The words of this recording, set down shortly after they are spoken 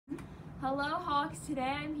Hello Hawks,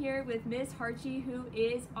 today I'm here with Miss Harchie, who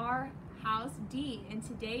is our House Dean, and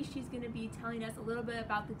today she's going to be telling us a little bit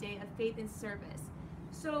about the Day of Faith and Service.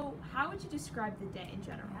 So how would you describe the day in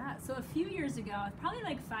general? Yeah, so a few years ago, probably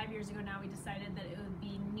like 5 years ago now, we decided that it would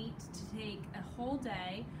be neat to take a whole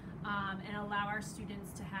day and allow our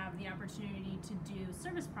students to have the opportunity to do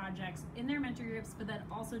service projects in their mentor groups, but then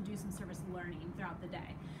also do some service learning throughout the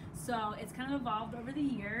day. So it's kind of evolved over the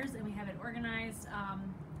years, and we have it organized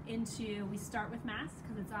we start with Mass,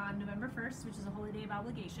 because it's on November 1st, which is a holy day of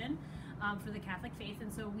obligation for the Catholic faith,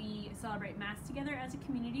 and so we celebrate Mass together as a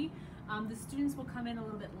community. The students will come in a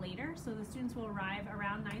little bit later, so the students will arrive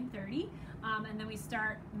around 9:30, and then we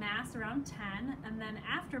start Mass around 10, and then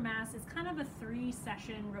after Mass it's kind of a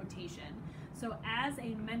 3-session rotation. So as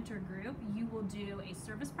a mentor group, you will do a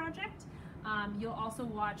service project. You'll also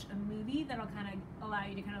watch a movie that'll kind of allow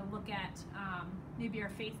you to kind of look at maybe our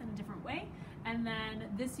faith in a different way. And then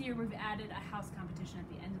this year we've added a house competition at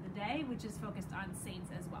the end of the day, which is focused on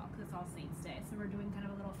saints as well, because it's All Saints Day. So we're doing kind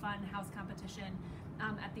of a little fun house competition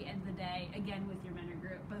at the end of the day, again with your mentor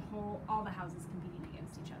group, but all the houses competing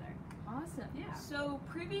against each other. Awesome. Yeah. So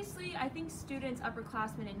previously, I think students,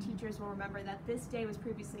 upperclassmen, and teachers will remember that this day was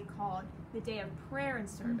previously called the Day of Prayer and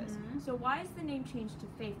Service. So why is the name changed to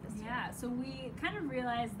Faith this year? Yeah, so we kind of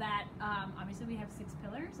realized that obviously we have 6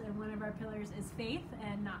 pillars, and one of our pillars is faith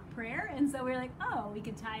and not prayer, and so we're like, oh, we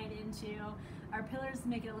could tie it into our pillars to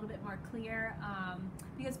make it a little bit more clear,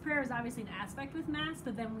 because prayer is obviously an aspect with Mass,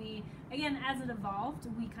 but then we, again, as it evolved,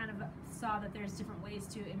 we kind of saw that there's different ways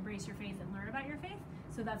to embrace your faith and learn about your faith.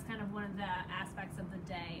 So that's kind of one of the aspects of the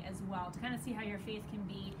day as well, to kind of see how your faith can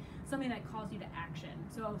be something that calls you to action.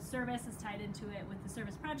 So service is tied into it with the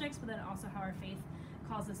service projects, but then also how our faith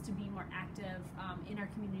calls us to be more active in our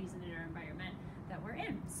communities and in our environment that we're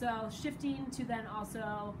in. So shifting to then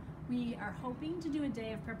also, we are hoping to do a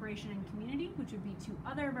day of preparation and community, which would be 2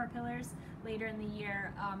 other of our pillars later in the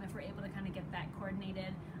year, if we're able to kind of get that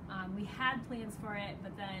coordinated. We had plans for it,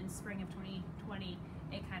 but then spring of 2020,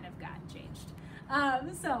 it kind of got changed.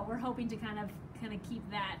 So we're hoping to kind of keep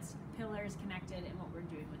that pillars connected in what we're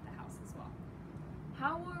doing with the house as well.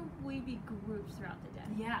 How will we be grouped throughout the day?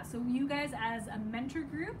 Yeah, so you guys as a mentor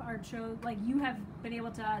group you have been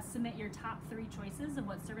able to submit your top 3 choices of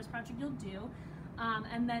what service project you'll do.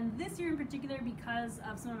 And then this year in particular, because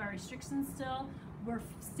of some of our restrictions still, we're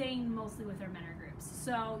staying mostly with our mentor groups.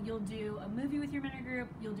 So you'll do a movie with your mentor group,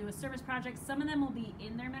 you'll do a service project. Some of them will be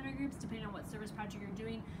in their mentor groups depending on what service project you're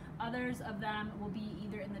doing. Others of them will be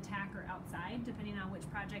either in the TAC or outside depending on which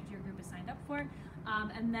project your group is signed up for.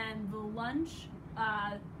 And then the lunch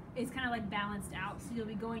is kind of like balanced out. So you'll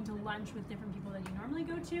be going to lunch with different people that you normally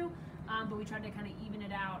go to, but we tried to kind of even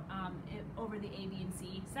it out over the A, B, and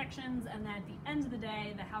C sections. And then at the end of the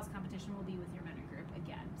day, the house competition will be with your mentor group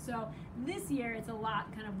again. So this year it's a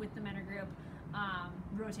lot kind of with the mentor group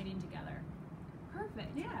rotating together.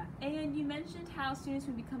 Perfect. Yeah. And you mentioned how students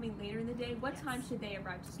would be coming later in the day. What time should they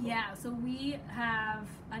arrive to school? Yeah, so we have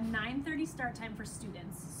a 9:30 start time for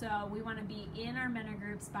students. So we want to be in our mentor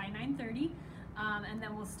groups by 9:30, and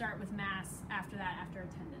then we'll start with Mass after that, after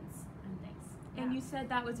attendance and things. And Yeah. you said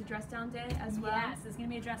that was a dress down day as well? Yes, it's going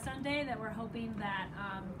to be a dress down day that we're hoping that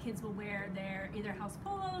kids will wear their either house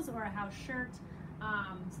polos or a house shirt,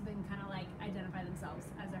 so they can kind of like identify themselves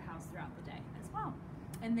as their house throughout the day as well.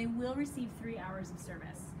 And they will receive 3 hours of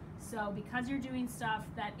service. So because you're doing stuff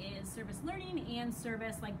that is service learning and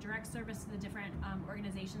service, like direct service to the different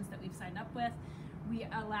organizations that we've signed up with, we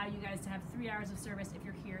allow you guys to have 3 hours of service if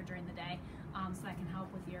you're here during the day, so that can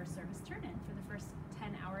help with your service turn-in for the first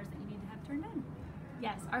 10 hours that you need to have turned in.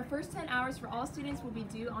 Yes, our first 10 hours for all students will be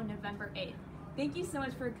due on November 8th. Thank you so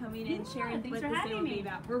much for coming and sharing thanks what for this day having will be me.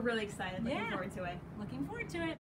 about. We're really excited. Looking Yeah. forward to it. Looking forward to it.